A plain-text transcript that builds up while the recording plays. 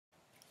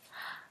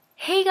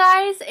Hey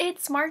guys,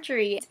 it's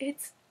Marjorie.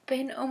 It's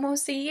been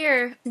almost a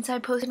year since I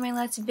posted my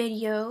last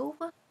video,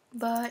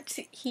 but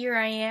here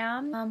I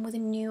am with a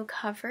new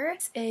cover.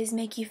 This is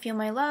Make You Feel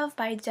My Love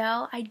by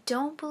Adele. I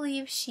don't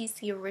believe she's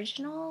the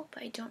original,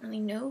 but I don't really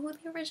know who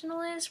the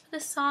original is for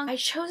this song. I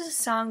chose this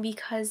song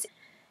because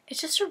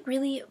it's just a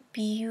really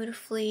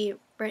beautifully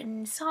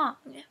written song,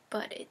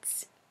 but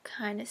it's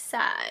kind of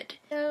sad.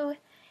 So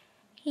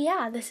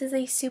yeah, this is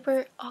a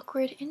super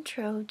awkward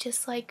intro,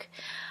 just like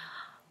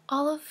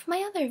all of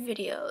my other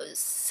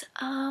videos.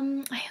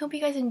 I hope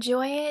you guys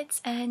enjoy it,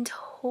 and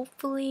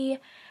hopefully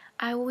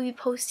I will be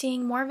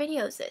posting more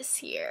videos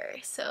this year.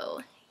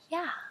 So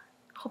yeah,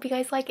 hope you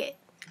guys like it.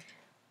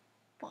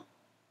 1,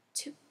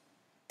 2,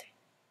 3.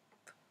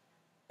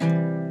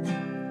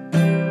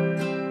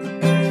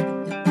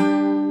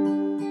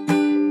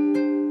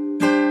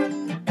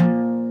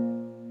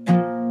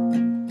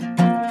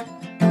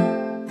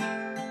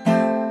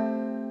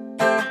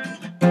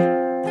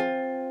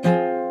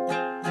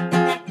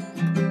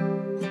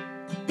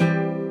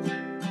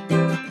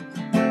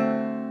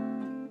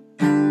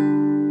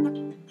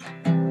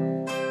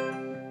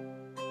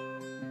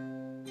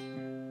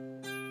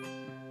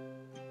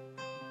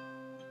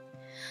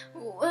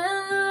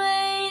 When the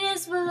rain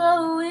is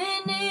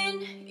blowing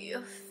in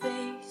your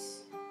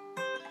face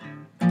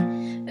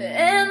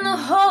and the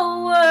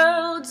whole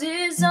world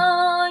is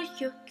on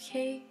your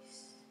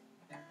case,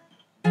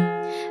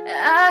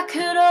 I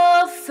could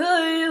offer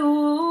you a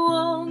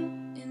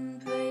warm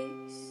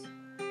embrace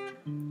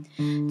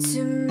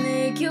to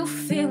make you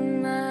feel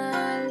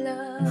my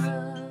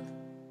love.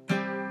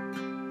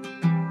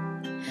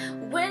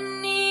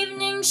 When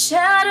evening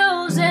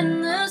shadows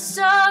and the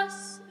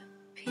stars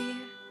appear,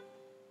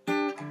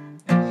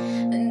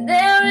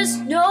 there is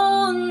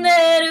no one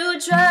there to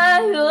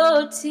dry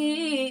your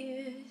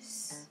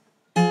tears,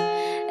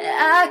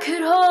 I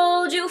could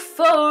hold you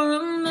for a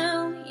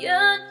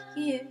million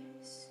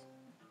years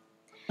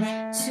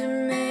to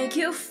make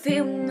you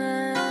feel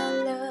my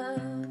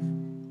love.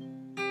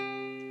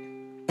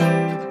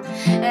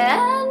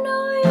 I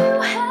know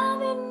you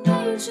haven't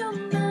made your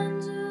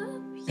mind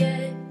up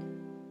yet,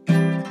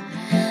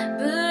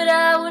 but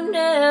I would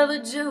never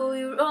do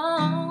you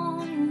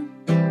wrong.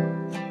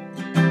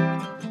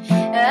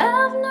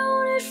 I've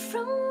known it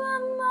from the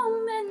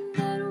moment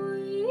that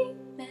we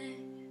met.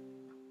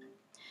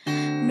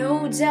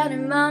 No doubt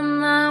in my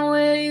mind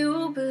where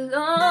you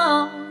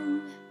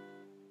belong.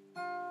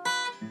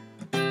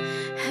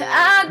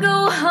 I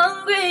go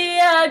hungry,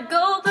 I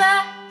go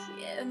black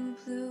and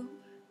blue,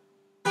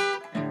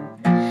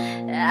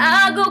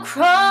 I go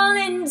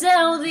crawling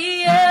down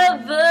the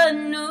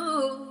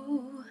avenue.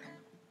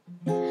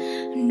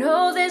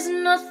 No, there's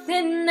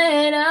nothing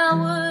that I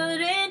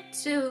wouldn't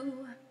do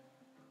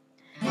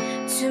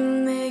to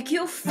make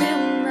you feel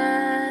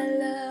my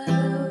love.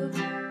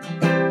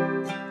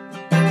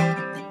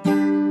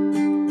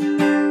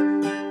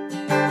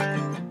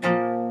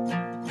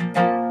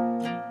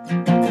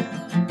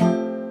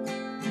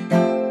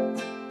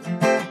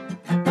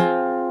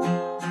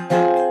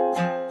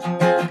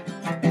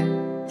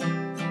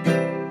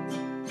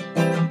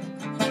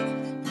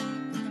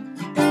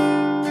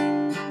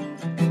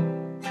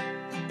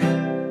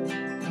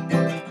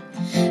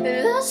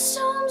 The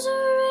storms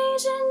are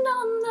raging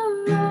on the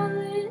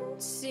rolling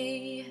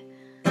sea,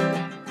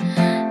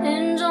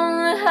 and on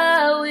the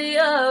highway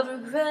of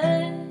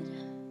regret,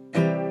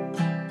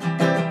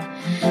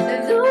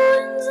 the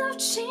winds of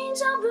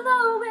change are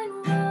blowing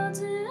wild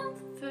and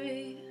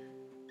free.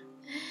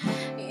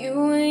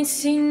 You ain't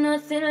seen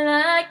nothing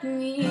like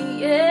me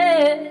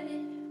yet.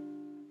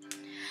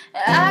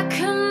 I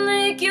can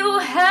make you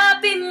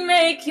happy,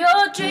 make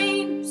your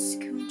dreams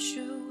come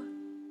true.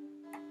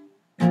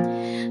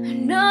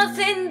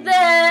 Nothing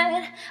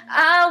that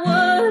I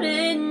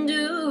wouldn't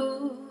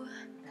do.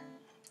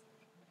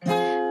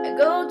 I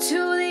go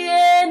to the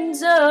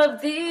ends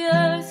of the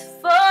earth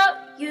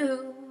for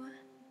you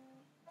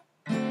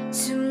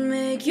to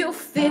make you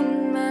feel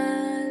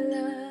my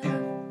love,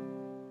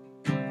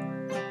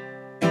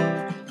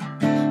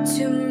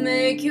 to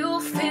make you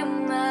feel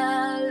my love.